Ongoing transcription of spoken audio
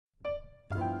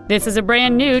This is a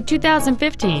brand new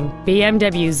 2015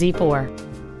 BMW Z4.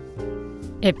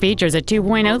 It features a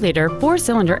 2.0-liter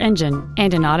four-cylinder engine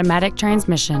and an automatic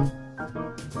transmission.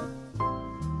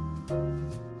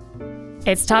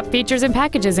 Its top features and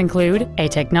packages include a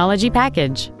technology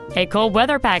package, a cold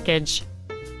weather package,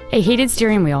 a heated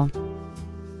steering wheel,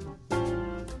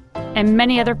 and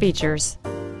many other features.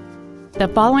 The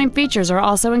following features are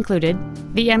also included: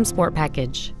 the M Sport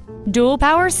package, dual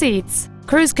power seats,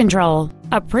 cruise control,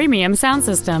 a premium sound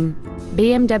system,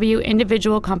 BMW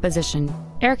individual composition,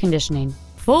 air conditioning,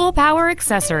 full power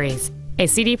accessories, a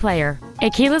CD player, a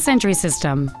keyless entry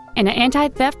system, and an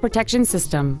anti-theft protection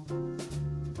system.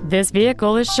 This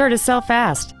vehicle is sure to sell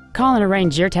fast. Call and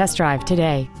arrange your test drive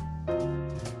today.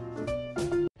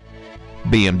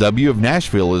 BMW of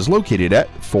Nashville is located at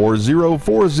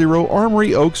 4040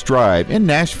 Armory Oaks Drive in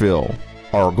Nashville.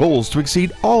 Our goal is to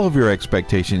exceed all of your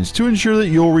expectations to ensure that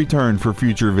you'll return for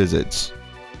future visits.